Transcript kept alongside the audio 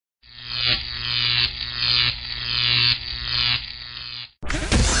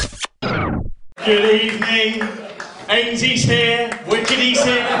Good evening. Ainsley's here. Wickedy's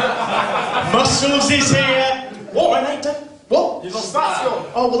here. Muscles is here. What, Renee? What? You've lost that.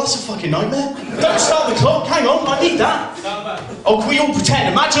 Oh, well, that's a fucking nightmare. Don't start the clock. Hang on, I need that. Oh, can we all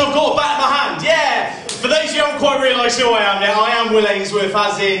pretend? Imagine I've got a bat in my hand. Yeah. For those of you who haven't quite realised who I am yet, I am Will Ainsworth,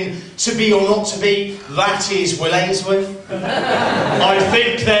 as in to be or not to be. That is Will Ainsworth. I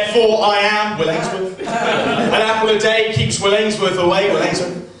think, therefore, I am Will Ainsworth. An apple a day keeps Will Ainsworth away. Will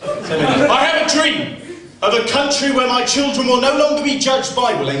Ainsworth. I have a dream of a country where my children will no longer be judged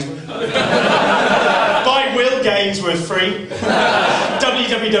by Will Ainsworth. By Will Gainsworth free.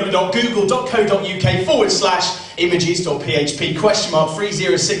 www.google.co.uk/images.php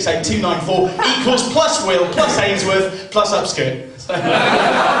 !3068294 equals plus Will plus Ainsworth plus upskirt.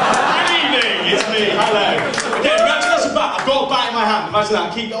 Good evening, it's me, hello. Okay, imagine that's a bat. I've got a bat in my hand, imagine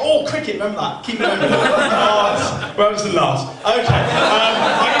that. Keep, oh, cricket, remember that. Keep it over. Oh, where was the last? Okay,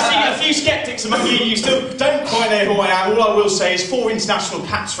 I can see a few sceptics among you. You still don't quite know who I am. All I will say is 4 international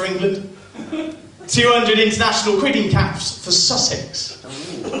caps for England. 200 international cricket caps for Sussex.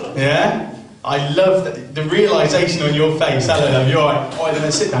 Yeah? I love the realisation on your face. Hello, love. You alright? Alright,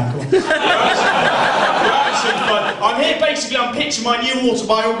 then sit down. Come on. You're having some fun. I'm here basically, I'm pitching my new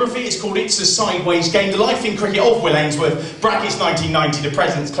autobiography. It's called It's a Sideways Game. The Life in Cricket of Will Ainsworth. Brackets 1990 to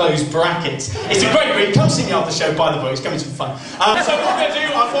present, close brackets. It's a great read. Come see me after the show, by the book. It's going to be some fun. So what I'm going to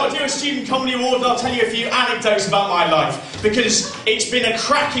do, I thought I'd do a Student Comedy Award and I'll tell you a few anecdotes about my life. Because it's been a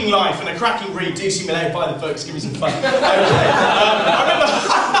cracking life and a cracking read. Do see me later, buy the books, give me some fun. Okay.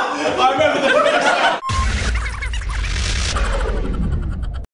 I remember the first